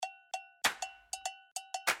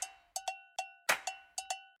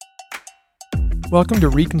Welcome to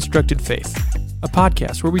Reconstructed Faith, a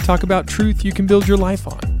podcast where we talk about truth you can build your life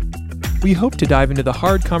on. We hope to dive into the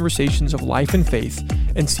hard conversations of life and faith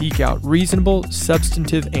and seek out reasonable,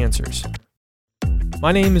 substantive answers.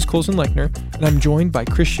 My name is Colson Lechner, and I'm joined by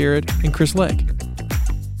Chris Sherrod and Chris Legg.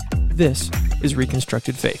 This is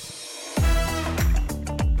Reconstructed Faith.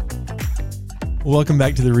 Welcome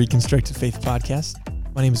back to the Reconstructed Faith podcast.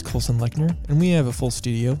 My name is Colson Lechner, and we have a full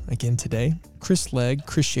studio again today. Chris Legg,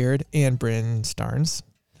 Chris Sherrod, and Brandon Starnes.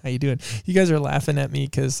 How you doing? You guys are laughing at me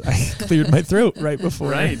because I cleared my throat right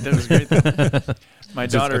before. Right, that was great. My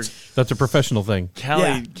daughter, that's a professional thing.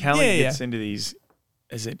 Callie gets into these.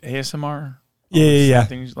 Is it ASMR? Yeah.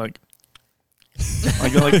 Things like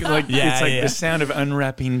it's like the sound of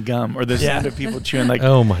unwrapping gum or the sound of people chewing. Like,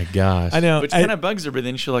 oh my gosh, I know, which kind of bugs her. But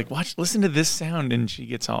then she'll listen to this sound, and she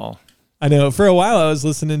gets all. I know. For a while, I was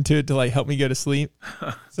listening to it to help me go to sleep.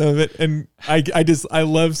 And I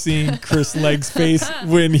love seeing Chris Legg's face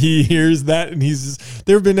when he hears that. And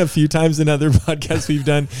there have been a few times in other podcasts we've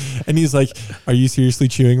done, and he's like, "Are you seriously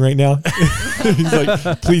chewing right now?" He's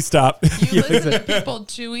like, "Please stop." You listen to people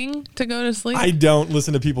chewing to go to sleep? I don't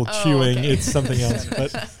listen to people chewing. Okay. It's something else.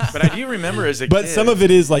 But I do remember as a kid. But some of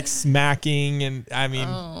it is like smacking, and I mean,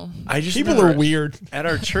 people are weird. At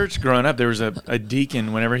our church growing up, there was a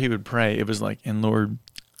deacon. Whenever he would pray, it was like, "And Lord,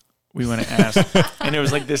 we want to ask," and it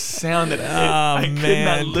was like this sound that I could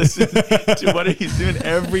not listen to what he's doing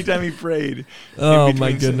every time he prayed. Oh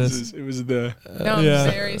my goodness! Sentences. It was the. No,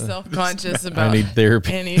 I'm very self-conscious about. I need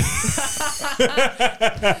therapy.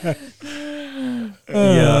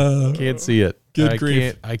 Can't see it. Good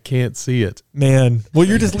grief! I can't see it, man. Well,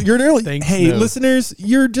 you're early. Thanks, hey, listeners,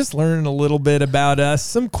 you're just learning a little bit about us,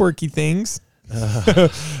 some quirky things.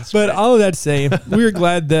 But all of that to say, we're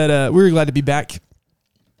glad to be back.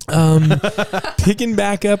 Picking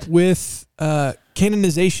back up with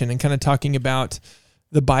canonization and kind of talking about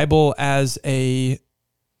the Bible as an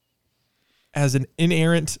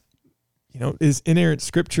inerrant, is inerrant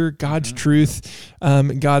scripture, God's truth,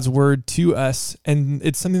 God's word to us. And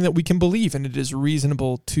it's something that we can believe, and it is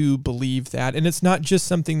reasonable to believe that. And it's not just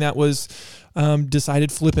something that was decided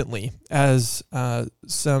flippantly as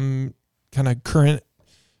some kind of current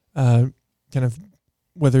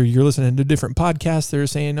whether you're listening to different podcasts, they're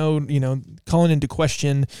saying, calling into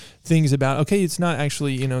question things about, okay, it's not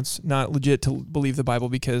actually, it's not legit to believe the Bible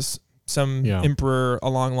because some emperor a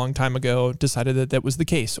long, long time ago decided that was the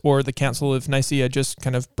case, or the Council of Nicaea just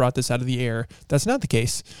kind of brought this out of the air. That's not the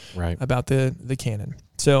case about the canon.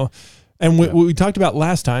 So, and what we talked about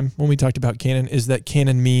last time when we talked about canon is that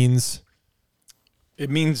canon means... It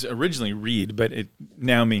means originally reed, but it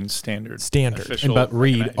now means standard. And but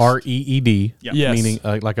reed, R-E-E-D, meaning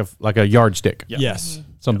like a yardstick. Yep. Yes.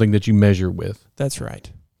 Something that you measure with. That's right.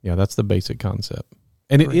 Yeah, that's the basic concept.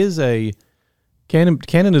 And it is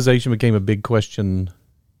canonization became a big question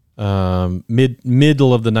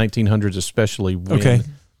middle of the 1900s, especially when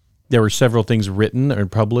there were several things written or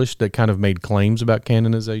published that kind of made claims about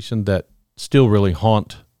canonization that still really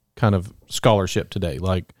haunt kind of scholarship today,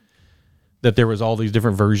 like that there was all these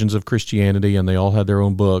different versions of Christianity and they all had their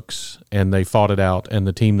own books and they fought it out, and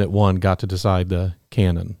the team that won got to decide the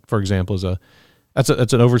canon, for example, that's an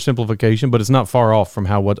oversimplification, but it's not far off from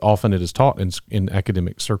what often it is taught in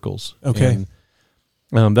academic circles. Okay.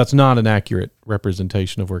 And, that's not an accurate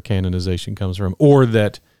representation of where canonization comes from, or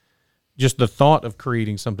that just the thought of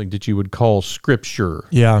creating something that you would call scripture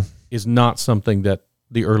is not something that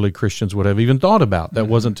the early Christians would have even thought about. That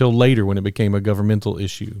wasn't until later when it became a governmental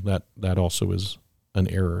issue. That also is an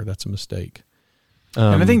error. That's a mistake.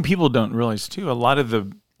 And I think people don't realize, too, a lot of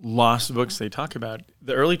the lost books they talk about,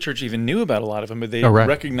 the early church even knew about a lot of them, but they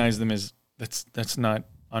recognized them as that's not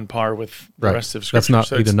on par with the rest of Scripture.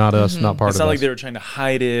 That's not either not us, not part of us. It's not like they were trying to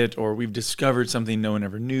hide it, or we've discovered something no one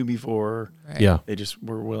ever knew before. Right. Yeah. They just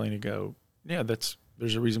were willing to go, there's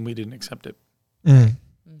a reason we didn't accept it. Mm.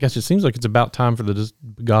 Guess it seems like it's about time for the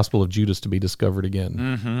Gospel of Judas to be discovered again.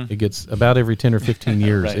 Mm-hmm. It gets about every 10 or 15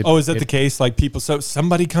 years. Right. Is that the case? Like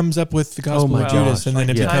somebody comes up with the Gospel of Judas, and then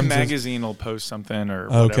it becomes... Time Magazine will post something or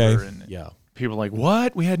whatever, and people are like,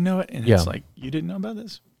 what? We had no... And it's like, you didn't know about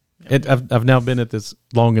this? Yeah. I've now been at this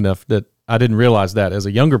long enough that I didn't realize that as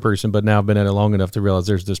a younger person, but now I've been at it long enough to realize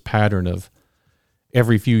there's this pattern of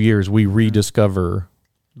every few years we rediscover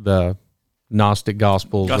the Gnostic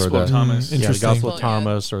Gospels, Gospel or of Thomas. the Gospel of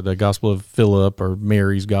Thomas, or the Gospel of Philip, or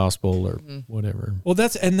Mary's Gospel, or whatever. Well,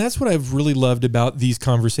 that's what I've really loved about these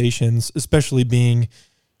conversations, especially being,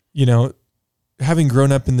 having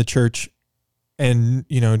grown up in the church, and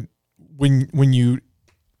when you're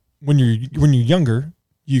younger,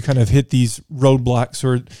 you kind of hit these roadblocks,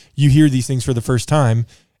 or you hear these things for the first time,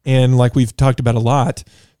 And like we've talked about a lot,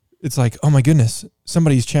 it's like, oh my goodness,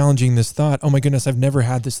 somebody's challenging this thought. Oh my goodness, I've never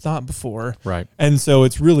had this thought before. Right. And so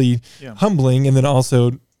it's really humbling. And then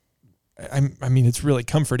also, I mean, it's really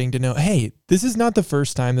comforting to know, hey, this is not the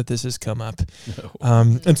first time that this has come up. No.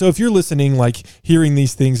 And so if you're listening, like hearing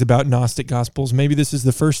these things about Gnostic Gospels, maybe this is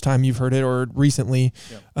the first time you've heard it, or recently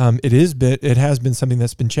it has been something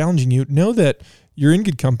that's been challenging you. Know that you're in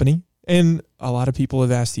good company, and a lot of people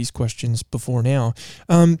have asked these questions before now.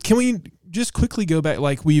 Can we just quickly go back?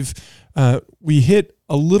 Like we hit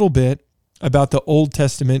a little bit about the Old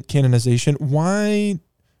Testament canonization. Why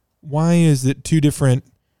is it two different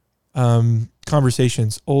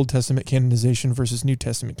conversations, Old Testament canonization versus New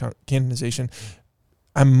Testament canonization?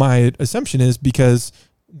 My assumption is because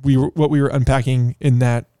what we were unpacking in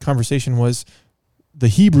that conversation was the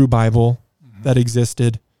Hebrew Bible that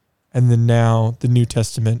existed, and then now the New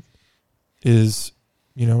Testament is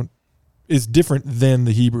different than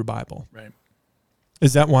the Hebrew Bible. Right.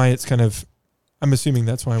 Is that why it's kind of? I'm assuming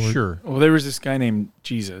that's why we're sure. Well, there was this guy named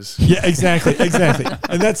Jesus. Yeah, exactly.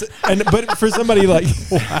 But for somebody like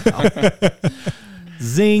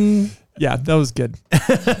Zing. Yeah, that was good.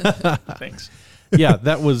 Thanks. Yeah,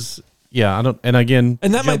 that was. Yeah, I don't. And again,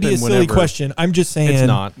 and that might be a silly question. I'm just saying it's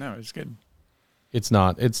not. No, it's good. It's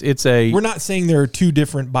not. It's a. We're not saying there are two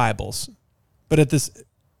different Bibles, but at this.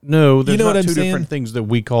 No, there's not two different things that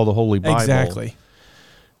we call the Holy Bible. Exactly.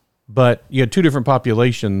 But you had two different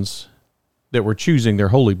populations that were choosing their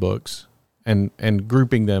holy books and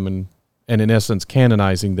grouping them and in essence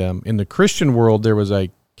canonizing them. In the Christian world, there was a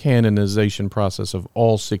canonization process of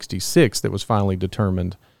all 66 that was finally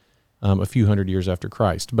determined a few hundred years after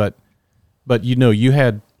Christ. But you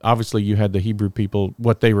had the Hebrew people,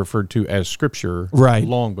 what they referred to as Scripture, right,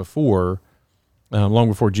 long before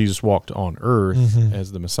Jesus walked on earth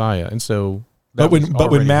as the Messiah. And so, but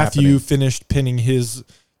when Matthew finished penning his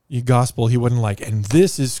gospel, he wasn't like, and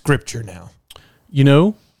this is Scripture now.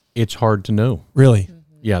 It's hard to know. Really?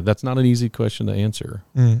 Yeah, that's not an easy question to answer.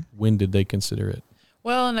 When did they consider it?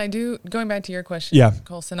 Well, and going back to your question,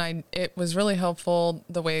 Colson, it was really helpful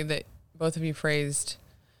the way that both of you phrased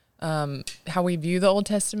how we view the Old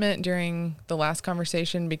Testament during the last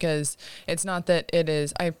conversation, because it's not that it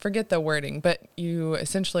is, I forget the wording, but you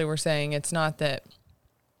essentially were saying it's not that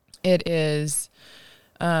it is,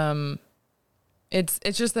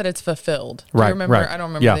 it's just that it's fulfilled. Right. I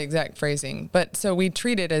don't remember the exact phrasing, but so we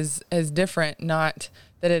treat it as different, not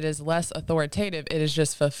that it is less authoritative. It is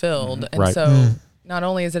just fulfilled. And so not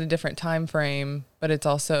only is it a different time frame, but it's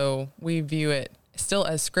also, we view it still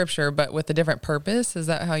as Scripture, but with a different purpose. Is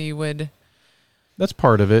that how you would? That's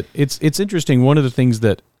part of it. It's interesting. One of the things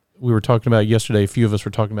that we were talking about yesterday, a few of us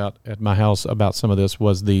were talking about at my house about some of this,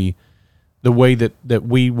 was the way that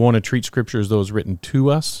we want to treat Scripture as though it's written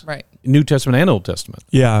to us. Right. New Testament and Old Testament.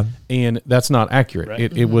 Yeah. And that's not accurate.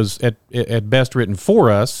 Right. It was at best written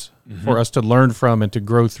for us to learn from and to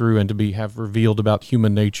grow through and to have revealed about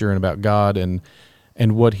human nature and about God and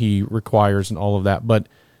what He requires and all of that. But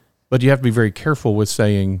you have to be very careful with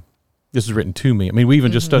saying, this is written to me. I mean, we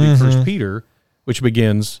even just studied 1 Peter, which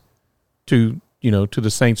begins to the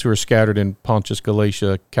saints who are scattered in Pontus,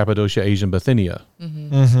 Galatia, Cappadocia, Asia, and Bithynia.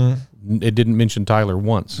 It didn't mention Tyler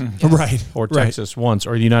once. Right. Or Texas once,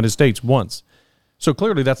 or the United States once. So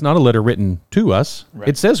clearly that's not a letter written to us. Right.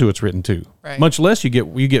 It says who it's written to. Right. Much less you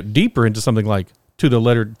get deeper into something like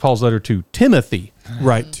Paul's letter to Timothy.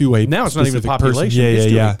 Right. To a now it's not even a population. Person.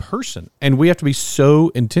 It's to a person. And we have to be so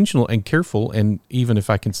intentional and careful, and even if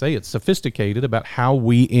I can say it, sophisticated about how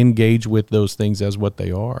we engage with those things as what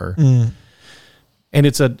they are. And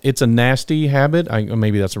it's a nasty habit.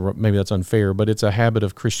 Maybe that's unfair, but it's a habit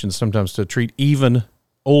of Christians sometimes to treat even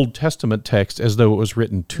Old Testament text as though it was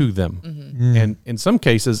written to them. And in some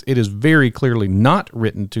cases, it is very clearly not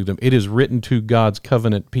written to them. It is written to God's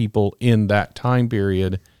covenant people in that time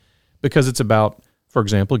period, because it's about, for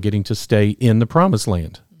example, getting to stay in the promised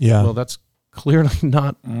land. Yeah. Well, that's clearly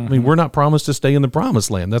not. I mean, we're not promised to stay in the promised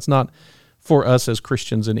land. That's not for us as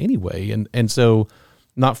Christians in any way. And so.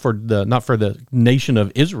 Not for the nation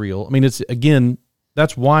of Israel. I mean, it's, again,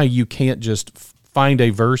 that's why you can't just find a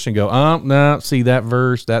verse and go, no, see that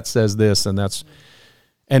verse that says this, and that's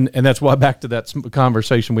why, back to that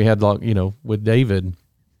conversation we had, with David.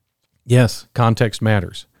 Yes, context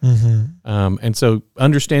matters, and so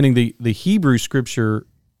understanding the Hebrew Scripture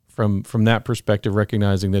from that perspective,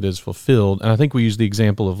 recognizing that it is fulfilled, and I think we use the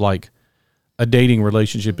example of like. A dating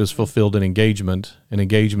relationship is fulfilled in engagement, and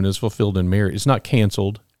engagement is fulfilled in marriage. It's not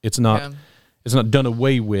canceled. It's not done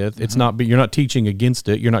away with. It's not. You're not teaching against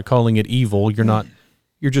it. You're not calling it evil. You're not.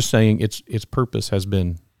 You're just saying its purpose has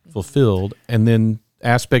been fulfilled, and then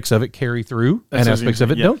aspects of it carry through and aspects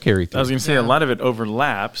of it don't carry through. I was going to say a lot of it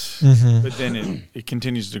overlaps, but then it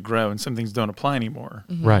continues to grow and some things don't apply anymore.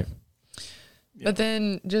 Right. But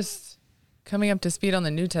then just coming up to speed on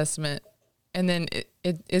the New Testament, and then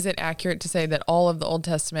is it accurate to say that all of the Old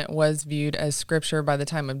Testament was viewed as scripture by the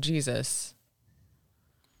time of Jesus?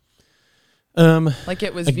 Like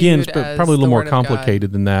it was again, viewed it's as probably a little more Word of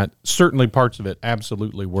complicated than that. Certainly parts of it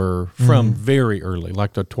absolutely were from very early,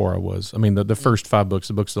 like the Torah was. I mean, the first 5 books,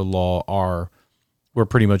 the books of the law were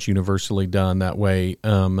pretty much universally done that way.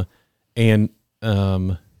 For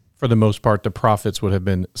the most part, the prophets would have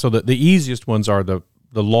been, so the easiest ones are the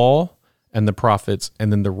law and the prophets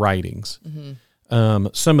and then the writings.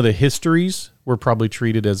 Some of the histories were probably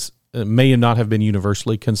treated as, may not have been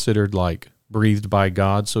universally considered like breathed by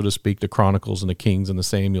God, so to speak, the Chronicles and the Kings and the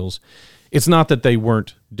Samuels. It's not that they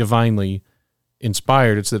weren't divinely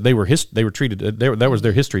inspired, it's that they were treated, that was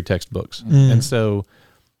their history textbooks. And so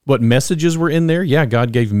what messages were in there? Yeah,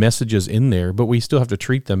 God gave messages in there, but we still have to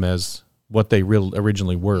treat them as what they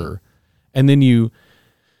originally were. And then you're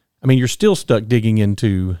still stuck digging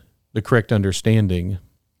into the correct understanding.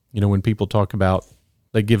 When people talk about,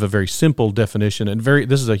 they give a very simple definition, and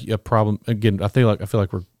this is a problem. Again, I feel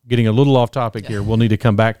like we're getting a little off topic here. We'll need to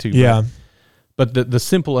come back to. Yeah. But the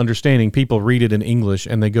simple understanding, people read it in English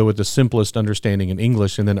and they go with the simplest understanding in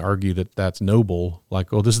English and then argue that that's noble.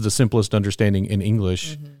 Like, oh, this is the simplest understanding in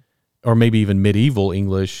English, or maybe even medieval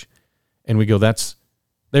English. And we go,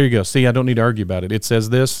 there you go. See, I don't need to argue about it. It says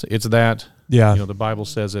this, it's that. Yeah. The Bible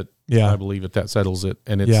says it. Yeah. I believe it. That settles it.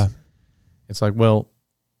 And it's like, well,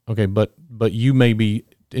 okay, but you may be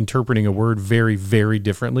interpreting a word very, very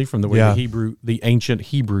differently from the way the ancient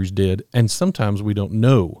Hebrews did, and sometimes we don't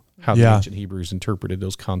know how the ancient Hebrews interpreted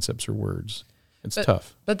those concepts or words. It's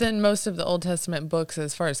tough. But then most of the Old Testament books,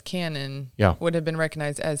 as far as canon, would have been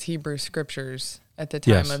recognized as Hebrew scriptures at the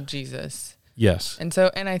time of Jesus. Yes. And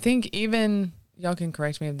I think even, y'all can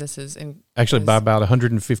correct me if this is actually by about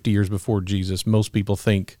 150 years before Jesus, most people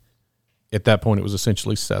think at that point it was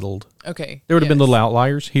essentially settled. Okay. There would have been little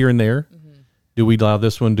outliers here and there. Do we allow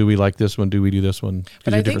this one? Do we like this one? Do we do this one?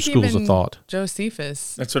 Because there are different schools of thought.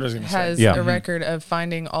 Josephus That's what I was going to has say. a record of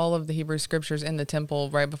finding all of the Hebrew scriptures in the temple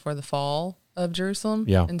right before the fall of Jerusalem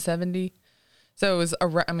in 70. So it was,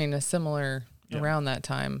 a similar around that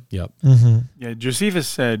time. Yep. Yeah, Josephus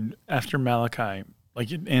said after Malachi, like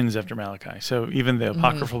it ends after Malachi. So even the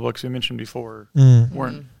apocryphal books we mentioned before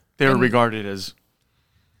weren't, they were regarded as.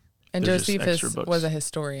 And Josephus was a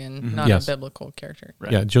historian, not a biblical character.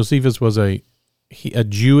 Right. Yeah, Josephus was a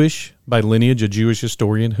Jewish, by lineage, a Jewish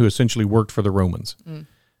historian who essentially worked for the Romans.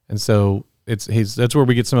 And so that's where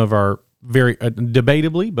we get some of our very,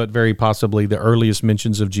 debatably, but very possibly the earliest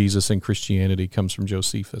mentions of Jesus in Christianity comes from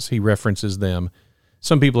Josephus. He references them.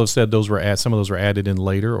 Some people have said some of those were added in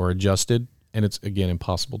later or adjusted, and it's, again,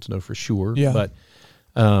 impossible to know for sure. Yeah. But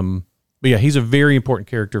yeah, he's a very important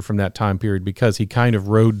character from that time period because he kind of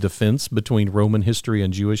rode the fence between Roman history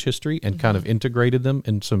and Jewish history and kind of integrated them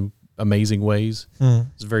in some amazing ways.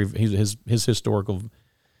 It's his historical.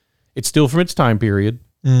 It's still from its time period.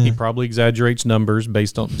 He probably exaggerates numbers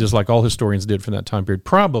based on, just like all historians did from that time period.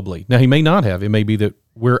 Probably. Now he may not have. It may be that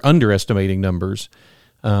we're underestimating numbers.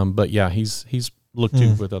 But yeah, he's looked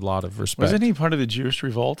to with a lot of respect. Wasn't he part of the Jewish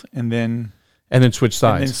revolt and then switched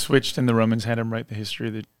sides? And then switched, and the Romans had him write the history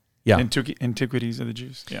of the antiquities of the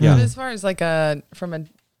Jews. But as far as from a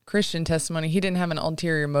Christian testimony, he didn't have an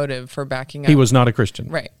ulterior motive for backing up. He was not a Christian.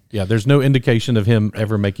 Right. Yeah, there's no indication of him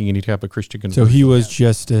ever making any type of Christian conversion. So he was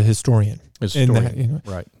just a historian.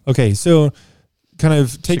 Right. Okay, so kind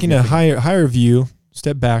of taking a higher view,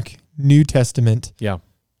 step back, New Testament. Yeah.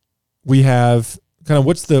 We have kind of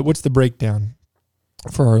what's the breakdown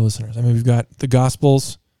for our listeners? I mean, we've got the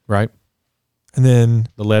Gospels. Right. And then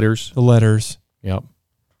the letters. Yep.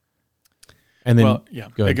 And then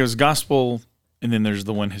it goes Gospel. And then there's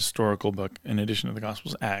the one historical book in addition to the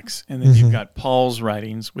Gospels, Acts. And then you've got Paul's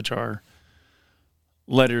writings, which are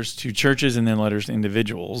letters to churches and then letters to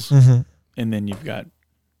individuals. And then you've got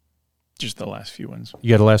just the last few ones. You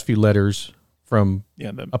got the last few letters from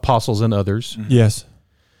the apostles and others. Yes.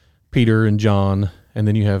 Peter and John. And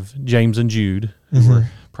then you have James and Jude, who were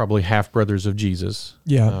probably half-brothers of Jesus.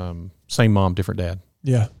 Yeah. Same mom, different dad.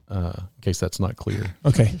 Yeah. In case that's not clear.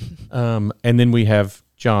 Okay. And then we have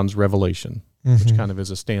John's Revelation. Which kind of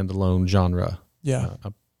is a standalone genre. Yeah.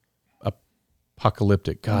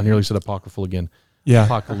 Apocalyptic. God, I nearly said apocryphal again. Yeah.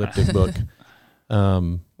 Apocalyptic book.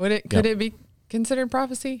 Could it be considered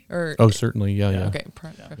prophecy? Or certainly. Yeah. Okay.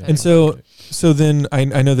 And so then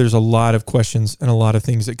I know there's a lot of questions and a lot of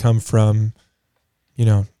things that come from,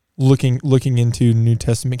 looking into New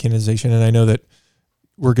Testament canonization. And I know that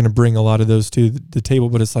we're going to bring a lot of those to the table,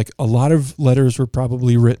 but it's like a lot of letters were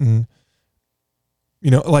probably written,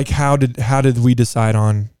 like how did we decide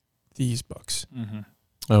on these books? Mm-hmm.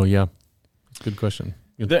 Oh yeah. Good question.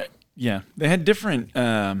 They had different,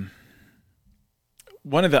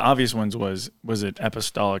 one of the obvious ones was it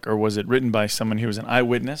apostolic, or was it written by someone who was an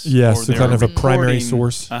eyewitness? Yes, so kind of a primary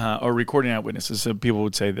source. Or recording eyewitnesses. So people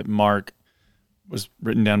would say that Mark was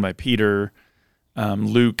written down by Peter.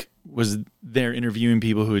 Luke was there interviewing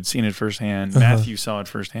people who had seen it firsthand. Matthew saw it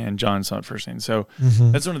firsthand. John saw it firsthand. So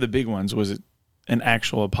that's one of the big ones. Was it an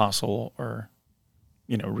actual apostle, or,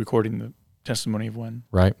 recording the testimony of one?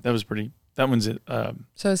 Right. That was pretty... That one's it.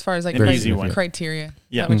 So as far as like easy one. criteria,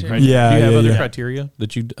 yeah, Do you have other criteria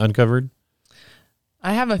that you uncovered?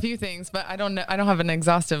 I have a few things, but I don't know. I don't have an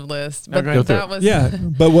exhaustive list. But that was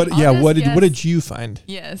But what? Yeah, what did you find?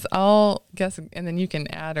 Yes, I'll guess, and then you can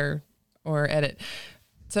add or edit.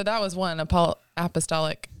 So that was one.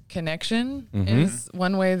 Apostolic connection is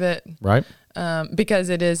one way that because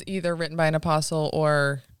it is either written by an apostle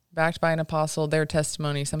or backed by an apostle. Their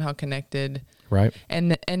testimony somehow connected. Right.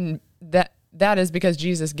 And that is because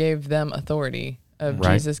Jesus gave them authority.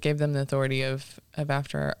 Jesus gave them the authority of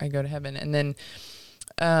after I go to heaven. And then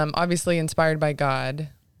obviously inspired by God,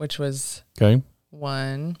 which was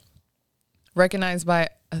one. Recognized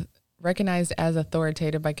as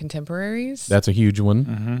authoritative by contemporaries. That's a huge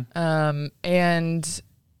one. And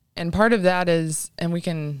part of that is, and we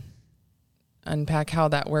can unpack how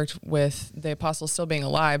that worked with the apostles still being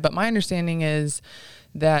alive, but my understanding is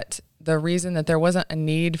that the reason that there wasn't a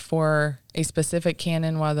need for a specific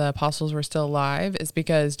canon while the apostles were still alive is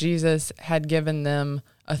because Jesus had given them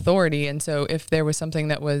authority. And so if there was something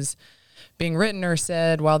that was being written or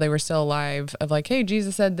said while they were still alive of like, hey,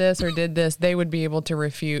 Jesus said this or did this, they would be able to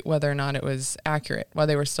refute whether or not it was accurate while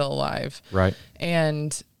they were still alive. Right.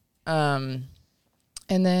 And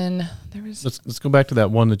then there was... Let's go back to that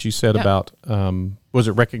one that you said about, was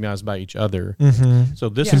it recognized by each other? So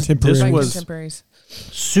this was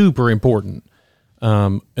super important.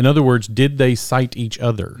 In other words, did they cite each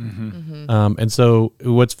other? And so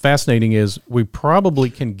what's fascinating is we probably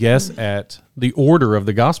can guess at the order of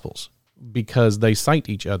the Gospels because they cite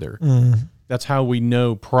each other. That's how we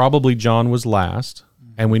know probably John was last,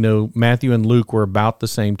 and we know Matthew and Luke were about the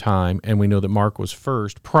same time, and we know that Mark was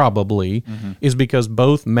first, probably, is because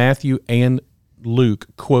both Matthew and Luke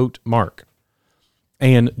quote Mark,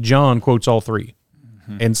 and John quotes all three.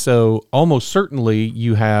 And so almost certainly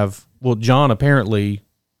you have, John apparently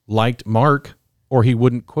liked Mark or he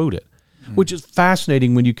wouldn't quote it, which is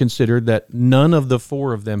fascinating when you consider that none of the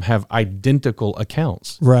four of them have identical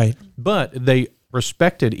accounts. Right. But they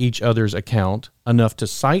respected each other's account enough to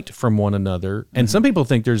cite from one another. And some people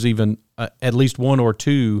think there's even at least one or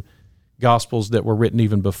two Gospels that were written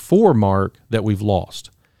even before Mark that we've lost.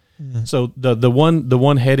 So the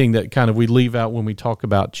one heading that kind of we leave out when we talk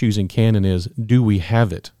about choosing canon is, do we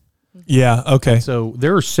have it? Yeah, okay. So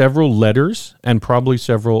there are several letters and probably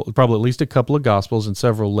at least a couple of Gospels and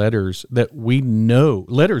several letters that we know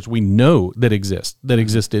that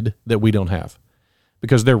existed that we don't have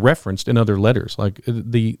because they're referenced in other letters. Like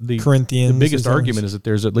the Corinthians. The biggest argument is that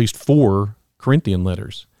there's at least 4 Corinthian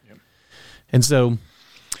letters. Yep. And so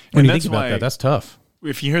when you think about that, that's tough.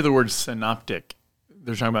 If you hear the word synoptic,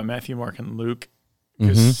 they're talking about Matthew, Mark, and Luke,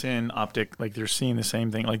 because synoptic, like they're seeing the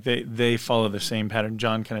same thing. Like they follow the same pattern.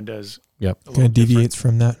 John kind of does. Yep. Kind of deviates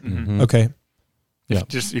from that. Okay.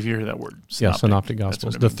 If you hear that word. Synoptic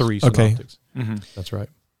Gospels, the 3 synoptics. That's right.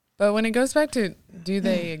 But when it goes back to, do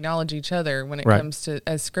they acknowledge each other when it comes to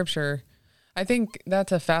as scripture? I think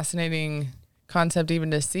that's a fascinating concept even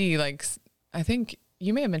to see. Like, I think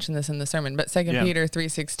you may have mentioned this in the sermon, but 2 Peter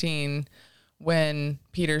 3:16, when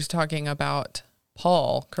Peter's talking about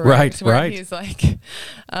Paul, correct? Where he's like,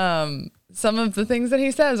 some of the things that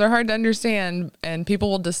he says are hard to understand, and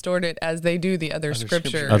people will distort it as they do the other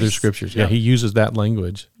scriptures. Other scriptures, he uses that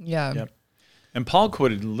language. Yeah. Yep. And Paul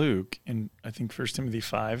quoted Luke in, I think, 1 Timothy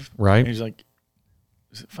 5. Right. And he's like,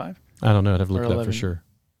 is it 5? I don't know. I'd have to look it up for sure.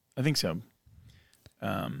 I think so.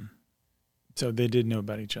 So they did know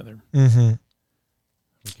about each other. We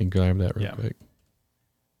can grab that real quick.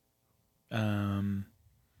 And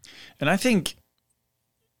I think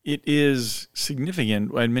it is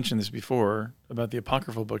significant. I mentioned this before about the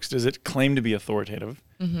apocryphal books. Does it claim to be authoritative?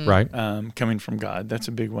 Right. Coming from God. That's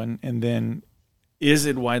a big one. And then is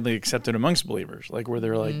it widely accepted amongst believers? Like where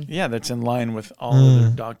they're like, that's in line with all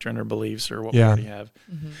other doctrine or beliefs or what we already have.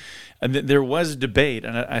 And there was debate.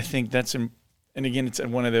 And I think that's, and again, it's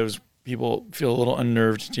one of those people feel a little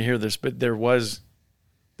unnerved to hear this, but there was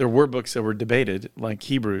there were books that were debated, like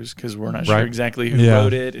Hebrews, because we're not sure exactly who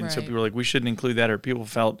wrote it. And so people were like, we shouldn't include that. Or people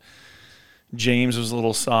felt James was a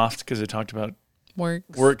little soft because it talked about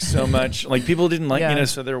works so much. Like people didn't like,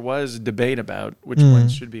 so there was debate about which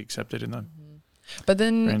ones should be accepted in the but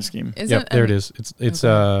then grand scheme. There it is. It's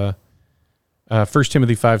 1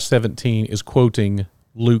 Timothy 5:17 is quoting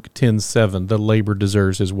Luke 10:7. The labor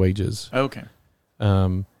deserves his wages. Okay.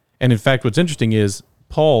 And in fact, what's interesting is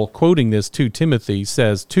Paul, quoting this to Timothy,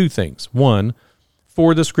 says two things. One,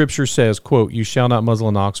 for the scripture says, quote, you shall not muzzle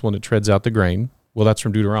an ox when it treads out the grain. Well, that's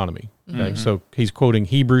from Deuteronomy. Okay? So he's quoting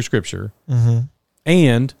Hebrew scripture.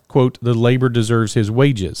 And, quote, the labor deserves his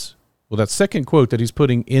wages. Well, that second quote that he's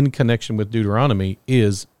putting in connection with Deuteronomy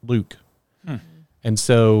is Luke. And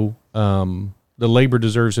so the labor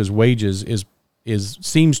deserves his wages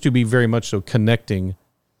seems to be very much so connecting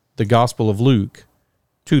the Gospel of Luke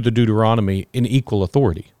to the Deuteronomy in equal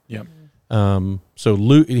authority. Yep. So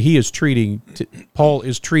Luke, Paul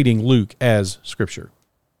is treating Luke as Scripture.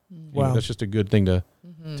 Wow, that's just a good thing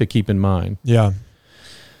to keep in mind. Yeah.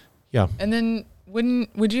 And then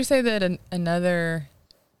would you say that another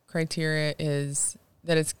criteria is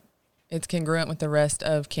that it's congruent with the rest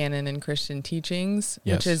of canon and Christian teachings,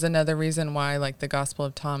 which is another reason why, like, the Gospel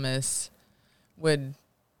of Thomas would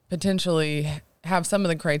potentially have some of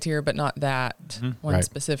the criteria, but not that one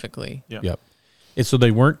specifically. Yep. And so they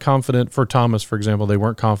weren't confident for Thomas, for example. They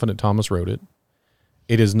weren't confident Thomas wrote it.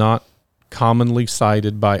 It is not commonly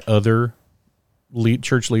cited by other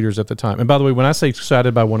church leaders at the time. And by the way, when I say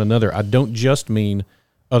cited by one another, I don't just mean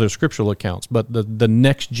other scriptural accounts, but the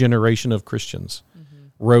next generation of Christians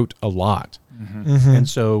wrote a lot. And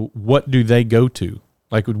so what do they go to?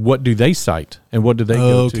 Like, what do they cite and what do they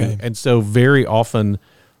go to? And so very often,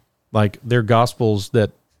 like, they're gospels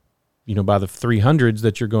that, by the 300s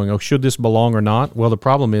that you're going, should this belong or not? Well, the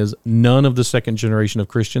problem is none of the second generation of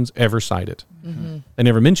Christians ever cite it. They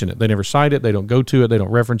never mention it. They never cite it. They don't go to it. They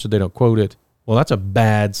don't reference it. They don't quote it. Well, that's a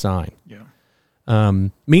bad sign.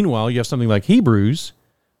 Meanwhile, you have something like Hebrews,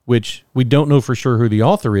 which we don't know for sure who the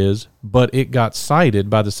author is, but it got cited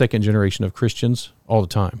by the second generation of Christians all the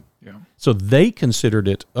time. So they considered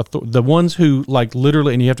it, the ones who, like,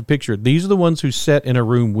 literally, and you have to picture it, these are the ones who sat in a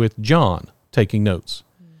room with John taking notes.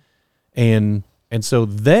 And so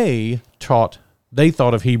they thought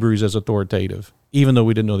of Hebrews as authoritative, even though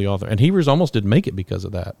we didn't know the author. And Hebrews almost didn't make it because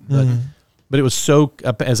of that. But it was so,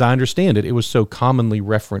 as I understand it, it was so commonly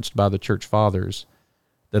referenced by the church fathers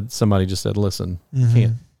that somebody just said, listen,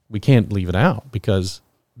 we can't leave it out because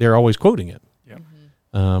they're always quoting it.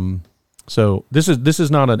 So this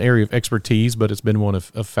is not an area of expertise, but it's been one of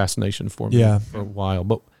fascination for me for a while.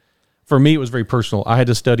 But for me, it was very personal. I had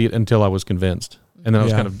to study it until I was convinced. And then I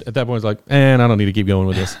was kind of, at that point, I was like, I don't need to keep going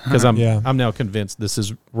with this because I'm now convinced this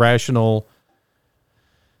is rational,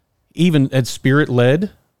 even at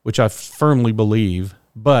spirit-led, which I firmly believe,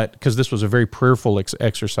 but because this was a very prayerful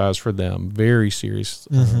exercise for them, very serious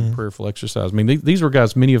prayerful exercise. I mean, these were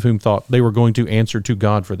guys, many of whom thought they were going to answer to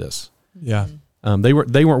God for this. They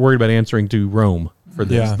weren't worried about answering to Rome for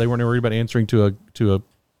this. They weren't worried about answering to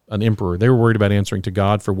an emperor. They were worried about answering to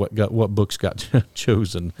God for what books got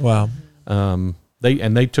chosen. Wow.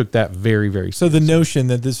 They took that very, very seriously. So the notion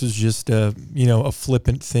that this was just a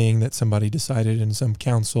flippant thing that somebody decided in some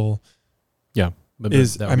council,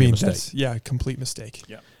 that's a complete mistake.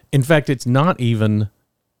 In fact, it's not even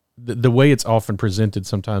the way it's often presented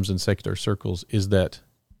sometimes in secular circles is that.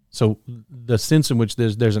 So the sense in which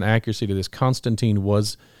there's an accuracy to this, Constantine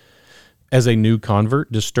was, as a new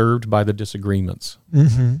convert, disturbed by the disagreements.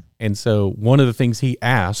 And so one of the things he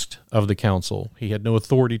asked of the council, he had no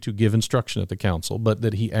authority to give instruction at the council, but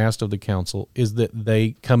that he asked of the council is that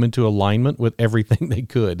they come into alignment with everything they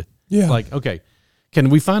could. Like, okay, can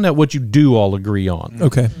we find out what you do all agree on?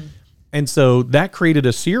 Okay. And so that created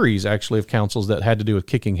a series, actually, of councils that had to do with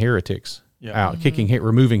kicking heretics out,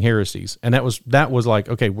 removing heresies. And that was like,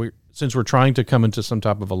 okay, since we're trying to come into some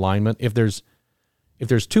type of alignment, if there's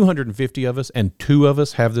 250 of us and 2 of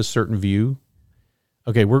us have this certain view,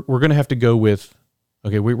 okay, we're going to have to go with,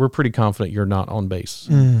 okay, we're pretty confident you're not on base.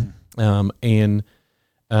 And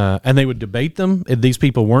they would debate them. These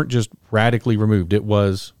people weren't just radically removed. It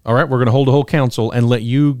was, all right, we're going to hold a whole council and let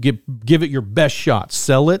you give it your best shot,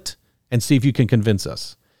 sell it, and see if you can convince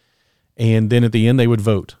us. And then at the end, they would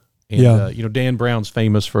vote. And, Dan Brown's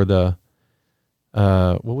famous for the,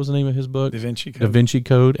 what was the name of his book? Da Vinci Code. Da Vinci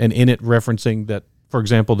Code. And in it referencing that, for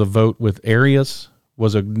example, the vote with Arius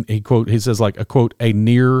was he says like a quote, a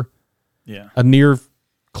near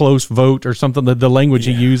close vote or something, the language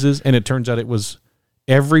he uses. And it turns out it was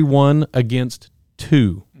everyone against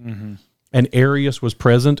 2. And Arius was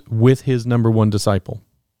present with his number 1 disciple.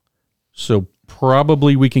 So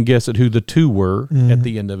probably we can guess at who the two were at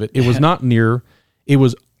the end of it. It was not near. It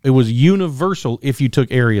was universal if you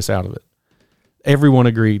took Arius out of it. Everyone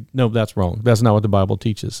agreed, no, that's wrong. That's not what the Bible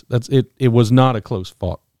teaches. That's it. It was not a close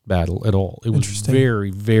fought battle at all. It was very,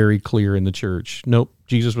 very clear in the church. Nope,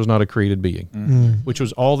 Jesus was not a created being, which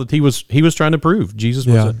was all that he was trying to prove. Jesus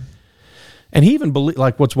was and he even believed,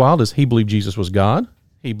 like what's wild is he believed Jesus was God.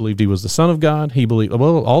 He believed he was the Son of God. He believed,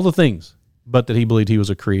 well, all the things, but that he believed he was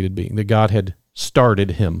a created being, that God had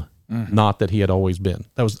started him, not that he had always been.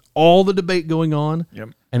 That was all the debate going on,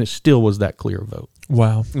 and it still was that clear vote.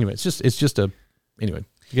 Wow. Anyway, anyway,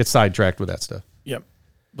 you get sidetracked with that stuff. Yep.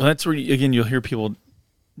 Well, that's where, again, you'll hear people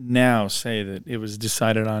now say that it was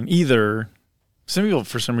decided on either. Some people,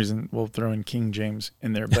 for some reason, will throw in King James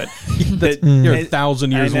in there, but you're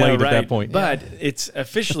 1,000 years late at that point. But it's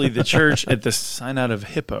officially the church at the Synod of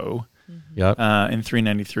Hippo in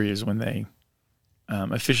 393 is when they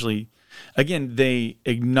officially, again, they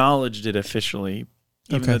acknowledged it officially,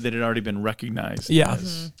 even though it had already been recognized. Yeah.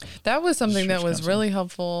 That was something that was really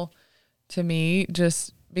helpful to me,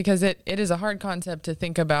 just because it is a hard concept to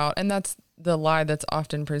think about, and that's the lie that's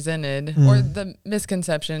often presented, or the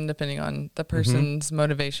misconception, depending on the person's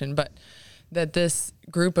motivation, but that this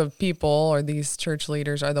group of people or these church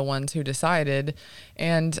leaders are the ones who decided.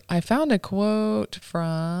 And I found a quote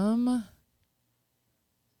from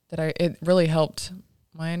it really helped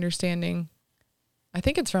my understanding. I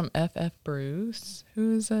think it's from F.F. Bruce,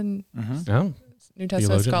 who's a New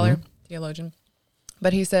Testament scholar, theologian.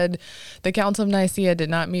 But he said, the Council of Nicaea did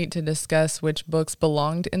not meet to discuss which books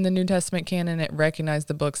belonged in the New Testament canon. It recognized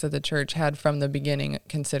the books that the church had from the beginning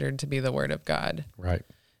considered to be the Word of God. Right.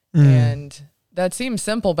 And that seems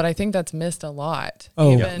simple, but I think that's missed a lot.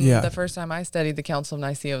 Even the first time I studied the Council of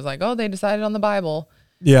Nicaea, was like, oh, they decided on the Bible.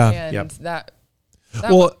 Yeah. And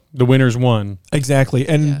the winners won. Exactly.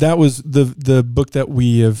 And that was the book that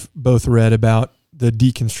we have both read about, the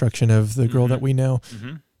deconstruction of the girl that we know.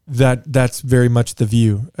 That's very much the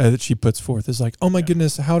view that she puts forth, is like, oh my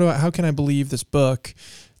goodness, how can I believe this book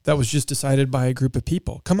that was just decided by a group of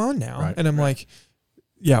people? Come on now. Right, and I'm like,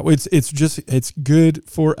 it's good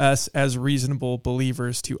for us as reasonable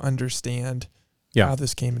believers to understand how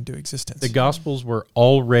this came into existence. The Gospels were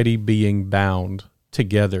already being bound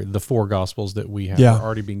together. The four Gospels that we have are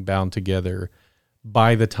already being bound together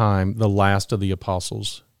by the time the last of the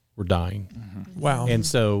apostles were dying. Wow. And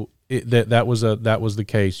so that was the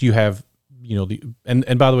case. You have,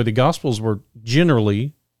 and by the way, the Gospels were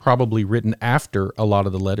generally probably written after a lot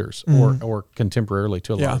of the letters, or contemporarily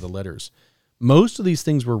to a lot of the letters. Most of these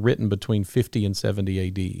things were written between 50 and 70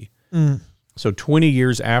 A.D. So 20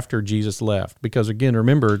 years after Jesus left, because again,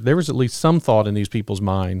 remember, there was at least some thought in these people's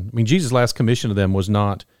mind. I mean, Jesus' last commission to them was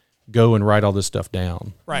not go and write all this stuff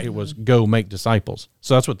down. Right. It was go make disciples.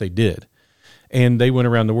 So that's what they did. And they went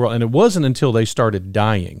around the world. And it wasn't until they started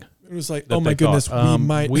dying. It was like, oh my goodness,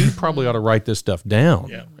 we probably ought to write this stuff down.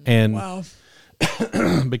 Yeah. And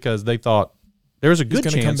because they thought there's a good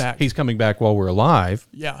chance he's coming back while we're alive.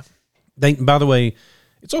 Yeah. By the way,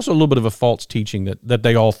 it's also a little bit of a false teaching that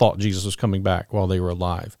they all thought Jesus was coming back while they were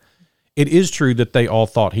alive. It is true that they all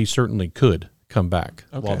thought he certainly could come back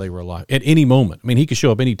while they were alive at any moment. I mean, he could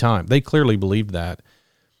show up any time. They clearly believed that,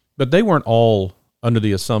 but they weren't all under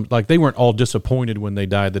the assumption, like they weren't all disappointed when they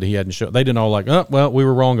died that he hadn't shown. They didn't all like, oh, well, we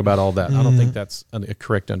were wrong about all that. I don't think that's a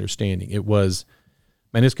correct understanding. It was,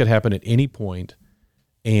 man, this could happen at any point.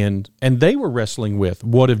 And they were wrestling with,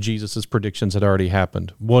 what if Jesus's predictions had already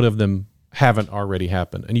happened? What if them haven't already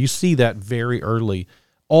happened? And you see that very early.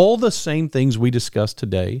 All the same things we discussed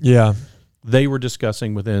today, they were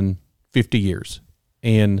discussing within 50 years.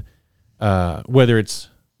 And whether it's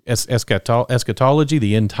eschatology,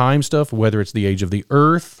 the end time stuff, whether it's the age of the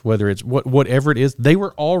earth, whether it's whatever it is, they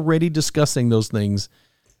were already discussing those things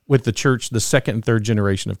with the church, the second and third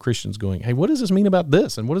generation of Christians, going, hey, what does this mean about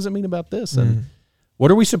this? And what does it mean about this? And what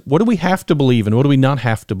do we have to believe, and what do we not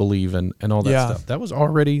have to believe, and all that stuff? That was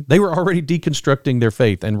they were already deconstructing their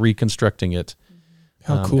faith and reconstructing it.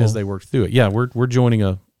 How cool. As they worked through it. Yeah, we're joining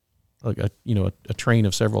a train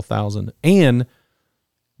of several thousand, and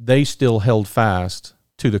they still held fast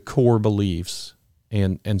to the core beliefs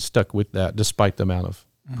and stuck with that despite the amount of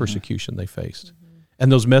persecution they faced.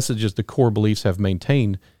 And those messages, the core beliefs, have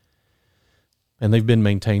maintained, and they've been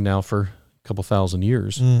maintained now for a couple thousand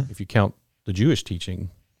years. If you count the Jewish teaching,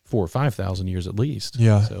 4,000 or 5,000 years at least.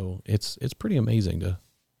 Yeah. So it's pretty amazing to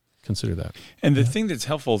consider that. And the thing that's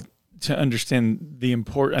helpful to understand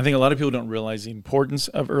I think a lot of people don't realize the importance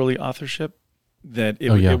of early authorship, that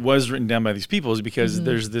it was written down by these people, is because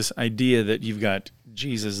there's this idea that you've got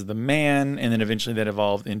Jesus the man, and then eventually that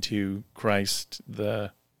evolved into Christ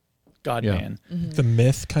the God-man. The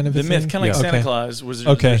myth kind of the myth, kind of like Santa Claus.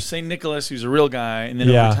 There's St. Nicholas, who's a real guy, and then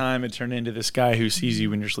over time it turned into this guy who sees you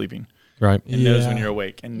when you're sleeping. Right. And knows when you're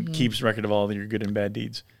awake and keeps record of all your good and bad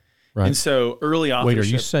deeds. Right. And so early authorship... Wait, are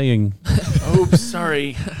you saying... Oh,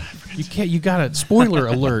 sorry. You got it. Spoiler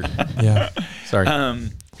alert. Yeah. Sorry.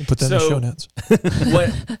 We'll put that in the show notes.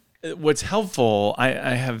 What's helpful,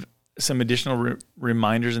 I have some additional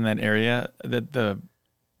reminders in that area that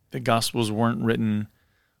the Gospels weren't written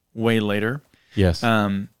way later. Yes.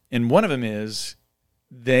 And one of them is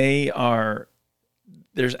there's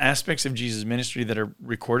aspects of Jesus' ministry that are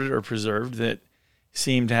recorded or preserved that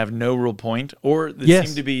seem to have no real point, or that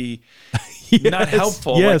seem to be not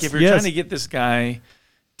helpful. Like if you're trying to get this guy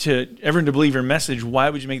everyone to believe your message, why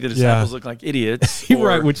would you make the disciples look like idiots?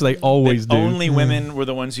 Right, which they always do. Only women were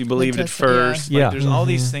the ones who believed at first. There's all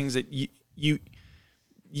these things that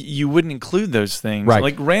you wouldn't include those things. Right.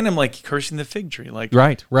 Like random, like cursing the fig tree. Like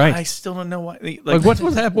right. I still don't know why. Like what's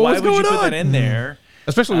happening? Why would you put that in there?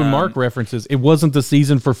 Especially when Mark references it wasn't the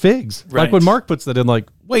season for figs. Right. Like when Mark puts that in, like,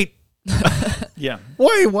 wait. Yeah.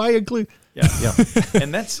 Why include? Yeah.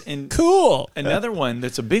 And that's cool. Another one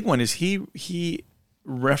that's a big one is he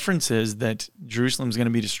references that Jerusalem's going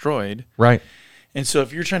to be destroyed. Right. And so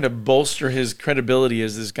if you're trying to bolster his credibility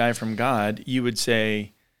as this guy from God, you would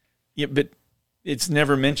say, yeah, but it's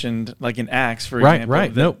never mentioned, like in Acts, for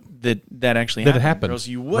example, that actually happened. Or else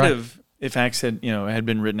you would have, if Acts had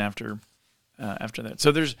been written after that.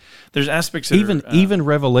 So there's aspects that even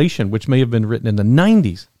Revelation, which may have been written in the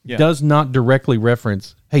 90s, does not directly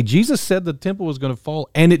reference, hey, Jesus said the temple was going to fall,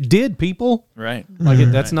 and it did, people. Right. Like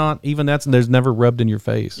there's never rubbed in your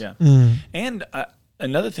face. Yeah. And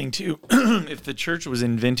another thing too, if the church was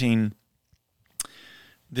inventing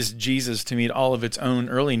this Jesus to meet all of its own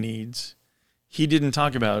early needs, he didn't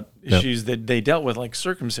talk about issues that they dealt with, like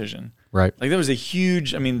circumcision. Right. Like that was a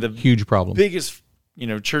huge problem. Biggest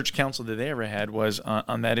church council that they ever had was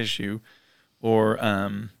on that issue, or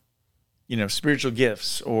spiritual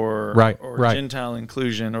gifts, or Gentile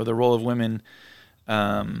inclusion, or the role of women,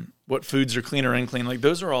 what foods are clean or unclean. Like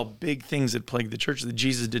those are all big things that plague the church that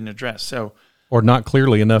Jesus didn't address. So, or not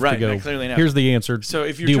clearly enough to go, not clearly enough. Here's the answer. So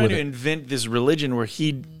if you're trying to invent this religion where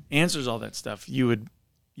he answers all that stuff,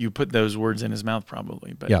 you put those words in his mouth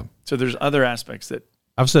probably. But so there's other aspects that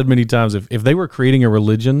I've said many times, if they were creating a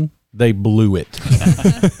religion, they blew it.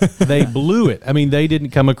 They blew it. I mean, they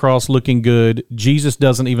didn't come across looking good. Jesus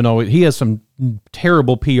doesn't even always. He has some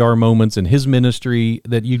terrible PR moments in his ministry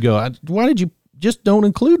that you go, why did you just don't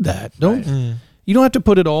include that? You don't have to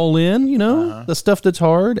put it all in, the stuff that's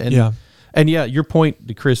hard. And your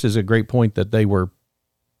point, Chris, is a great point that they were,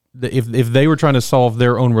 if they were trying to solve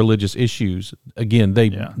their own religious issues, again,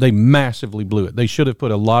 they massively blew it. They should have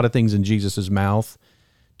put a lot of things in Jesus's mouth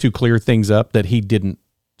to clear things up that he didn't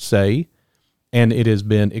say, and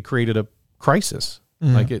it created a crisis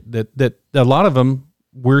that a lot of them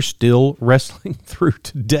we're still wrestling through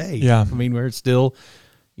today. I mean, we're still,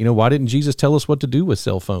 why didn't Jesus tell us what to do with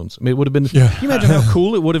cell phones? I mean, it would have been, can you imagine how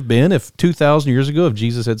cool it would have been if 2,000 years ago, if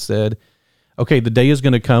Jesus had said, okay, the day is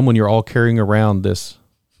going to come when you're all carrying around this,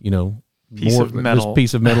 piece of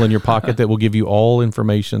metal in your pocket that will give you all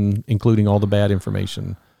information, including all the bad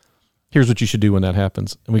information. Here's what you should do when that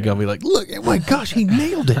happens. And we gotta be like, look, oh my gosh, he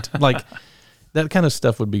nailed it. Like that kind of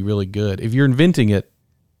stuff would be really good. If you're inventing it,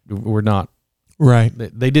 we're not. Right.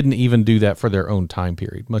 They didn't even do that for their own time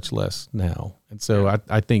period, much less now. And so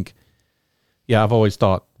I think, I've always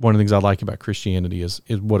thought one of the things I like about Christianity is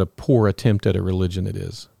what a poor attempt at a religion it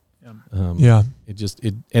is.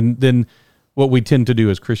 And then what we tend to do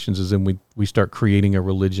as Christians is then we start creating a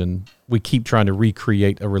religion. We keep trying to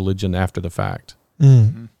recreate a religion after the fact.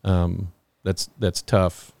 That's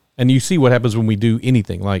tough. And you see what happens when we do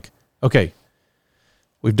anything like, okay,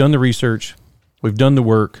 we've done the research, we've done the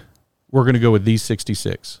work, we're going to go with these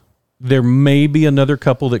 66. There may be another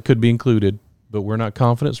couple that could be included, but we're not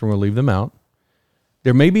confident, so we're going to leave them out.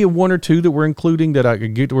 There may be a one or two that we're including that I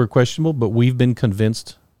could get to were questionable, but we've been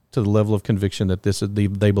convinced to the level of conviction that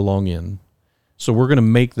they belong in. So we're going to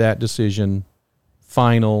make that decision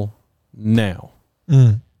final now.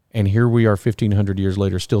 And here we are 1,500 years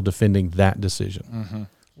later still defending that decision.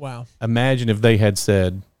 Wow. Imagine if they had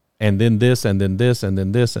said, and then this, and then this, and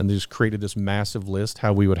then this, and they just created this massive list,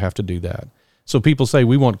 how we would have to do that. So people say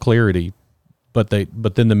we want clarity, but then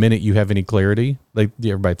the minute you have any clarity,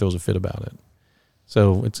 everybody throws a fit about it.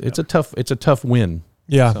 So it's a tough win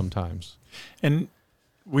sometimes. And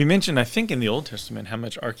we mentioned, I think, in the Old Testament how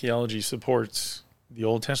much archaeology supports the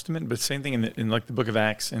Old Testament, but same thing in like the book of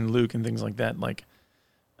Acts and Luke and things like that. Like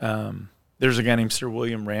there's a guy named Sir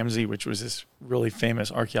William Ramsay, which was this really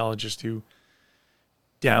famous archaeologist who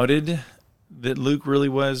doubted that Luke really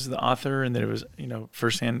was the author and that it was,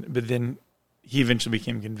 firsthand, but then he eventually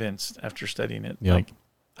became convinced after studying it. Yep. Like,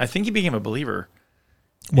 I think he became a believer.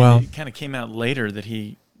 Wow. It kind of came out later that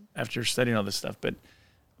after studying all this stuff, but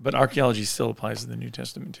archaeology still applies to the New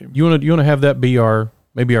Testament too. You want to have that be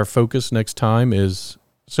maybe our focus next time, is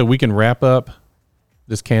so we can wrap up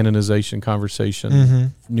this canonization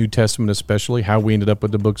conversation, New Testament especially, how we ended up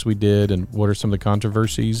with the books we did, and what are some of the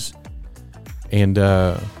controversies, and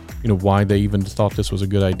why they even thought this was a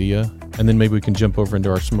good idea, and then maybe we can jump over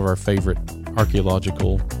into some of our favorite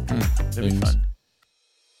archaeological things.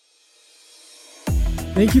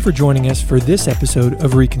 Thank you for joining us for this episode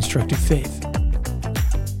of Reconstructed Faith.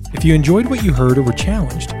 If you enjoyed what you heard or were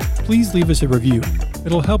challenged, please leave us a review.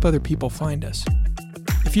 It'll help other people find us.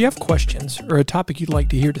 If you have questions or a topic you'd like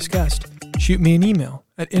to hear discussed, shoot me an email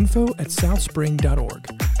at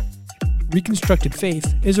info@southspring.org. Reconstructed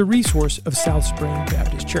Faith is a resource of South Spring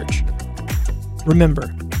Baptist Church.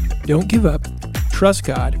 Remember, don't give up, trust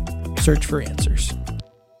God, search for answers.